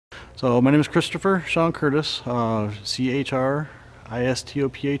So my name is Christopher Sean Curtis, Christopher,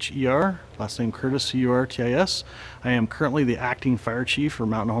 last name Curtis, Curtis. I am currently the acting fire chief for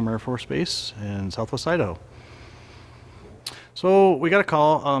Mountain Home Air Force Base in Southwest Idaho. So we got a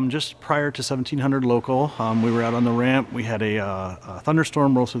call just prior to 1700 local. We were out on the ramp. We had a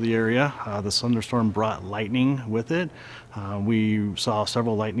thunderstorm roll through the area. This thunderstorm brought lightning with it. We saw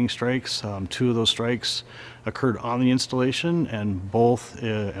several lightning strikes. Two of those strikes occurred on the installation, and both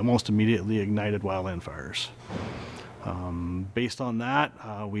almost immediately ignited wildland fires. Based on that,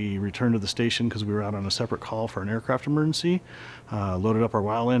 we returned to the station because we were out on a separate call for an aircraft emergency, loaded up our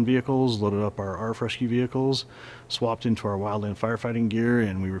wildland vehicles, loaded up our RF rescue vehicles, swapped into our wildland firefighting gear,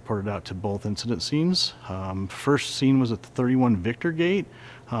 and we reported out to both incident scenes. First scene was at the 31 Victor Gate,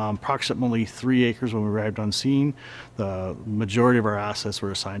 approximately 3 acres when we arrived on scene. The majority of our assets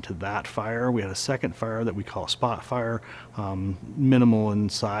were assigned to that fire. We had a second fire that we call a spot fire, minimal in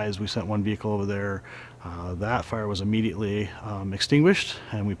size. We sent one vehicle over there. That fire was immediately extinguished,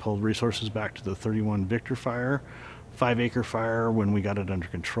 and we pulled resources back to the 31 Victor fire, 5-acre fire when we got it under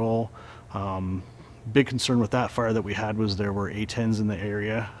control. Big concern with that fire that we had was there were A-10s in the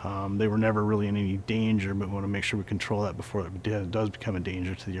area. They were never really in any danger, but we want to make sure we control that before it does become a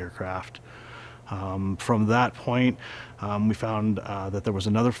danger to the aircraft. From that point, we found that there was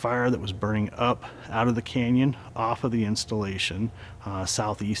another fire that was burning up out of the canyon off of the installation,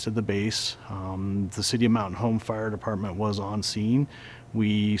 southeast of the base. The City of Mountain Home Fire Department was on scene.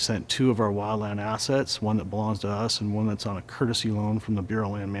 We sent 2 of our wildland assets, one that belongs to us and one that's on a courtesy loan from the Bureau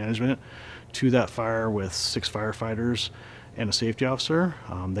of Land Management, to that fire with 6 firefighters and a safety officer.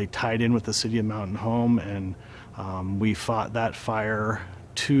 They tied in with the City of Mountain Home, and we fought that fire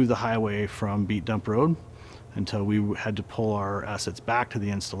to the highway from Beat Dump Road until we had to pull our assets back to the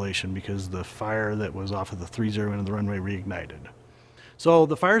installation because the fire that was off of the 30 end of the runway reignited. So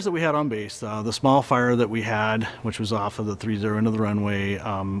the fires that we had on base, the small fire that we had, which was off of the 30 end of the runway,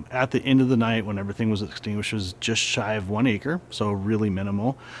 at the end of the night when everything was extinguished, was just shy of 1 acre, so really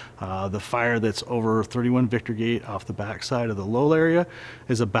minimal. The fire that's over 31 Victor Gate off the backside of the Lowell area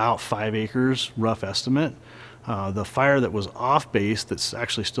is about 5 acres, rough estimate. The fire that was off base that's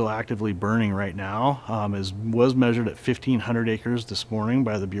actually still actively burning right now was measured at 1,500 acres this morning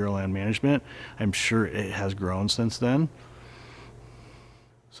by the Bureau of Land Management. I'm sure it has grown since then.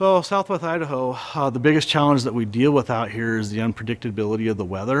 So Southwest Idaho, the biggest challenge that we deal with out here is the unpredictability of the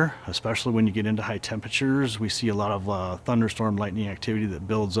weather, especially when you get into high temperatures. We see a lot of thunderstorm lightning activity that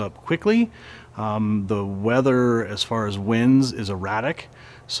builds up quickly. The weather as far as winds is erratic,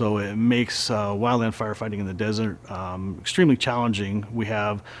 so it makes wildland firefighting in the desert extremely challenging. We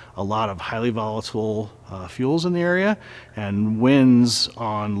have a lot of highly volatile fuels in the area, and winds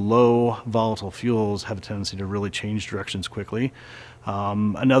on low volatile fuels have a tendency to really change directions quickly.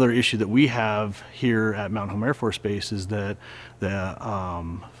 Another issue that we have here at Mountain Home Air Force Base is that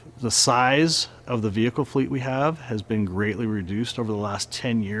the size of the vehicle fleet we have has been greatly reduced over the last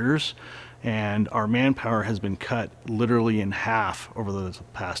 10 years, and our manpower has been cut literally in half over the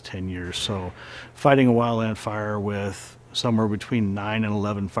past 10 years. So fighting a wildland fire with somewhere between 9 and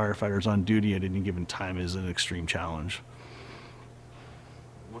 11 firefighters on duty at any given time is an extreme challenge.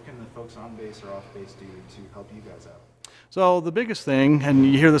 What can the folks on base or off base do to help you guys out? So the biggest thing, and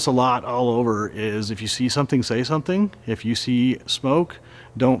you hear this a lot all over, is if you see something, say something. If you see smoke,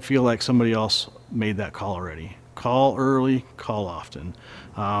 don't feel like somebody else made that call already. Call early, call often.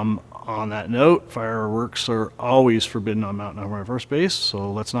 On that note, fireworks are always forbidden on Mountain Home Air Force Base,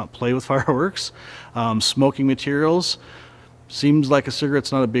 so let's not play with fireworks. Smoking materials, seems like a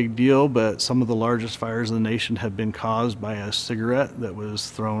cigarette's not a big deal, but some of the largest fires in the nation have been caused by a cigarette that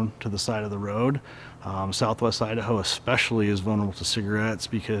was thrown to the side of the road. Southwest Idaho especially is vulnerable to cigarettes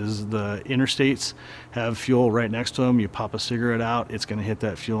because the interstates have fuel right next to them. You pop a cigarette out, it's going to hit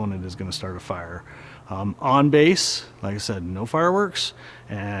that fuel and it is going to start a fire. On base, like I said, no fireworks,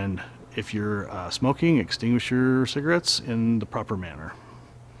 and if you're smoking, extinguish your cigarettes in the proper manner.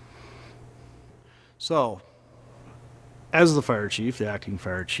 So, as the fire chief, the acting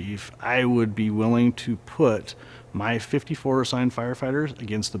fire chief, I would be willing to put my 54 assigned firefighters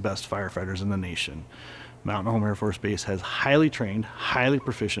against the best firefighters in the nation. Mountain Home Air Force Base has highly trained, highly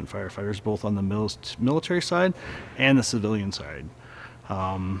proficient firefighters, both on the military side and the civilian side.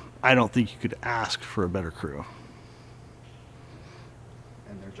 I don't think you could ask for a better crew.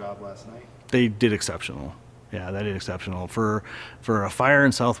 And their job last night? They did exceptional. Yeah, they did exceptional. For a fire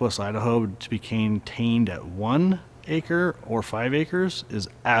in Southwest Idaho to be contained at 1 acre or 5 acres is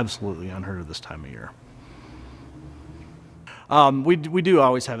absolutely unheard of this time of year. We do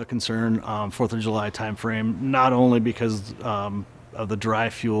always have a concern 4th of July time frame, not only because the dry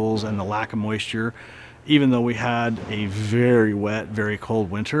fuels and the lack of moisture. Even though we had a very wet, very cold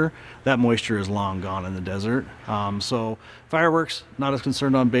winter, that moisture is long gone in the desert. So fireworks, not as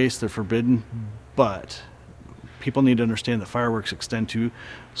concerned on base, they're forbidden, but people need to understand that fireworks extend to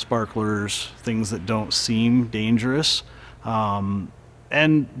sparklers, things that don't seem dangerous. And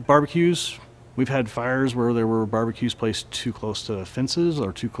barbecues, we've had fires where there were barbecues placed too close to fences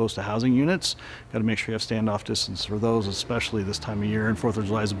or too close to housing units. Got to make sure you have standoff distance for those, especially this time of year, and 4th of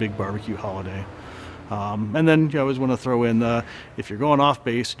July is a big barbecue holiday. And then you always want to throw in if you're going off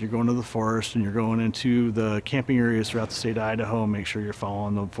base and you're going to the forest and you're going into the camping areas throughout the state of Idaho, make sure you're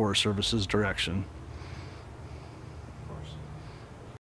following the Forest Service's direction.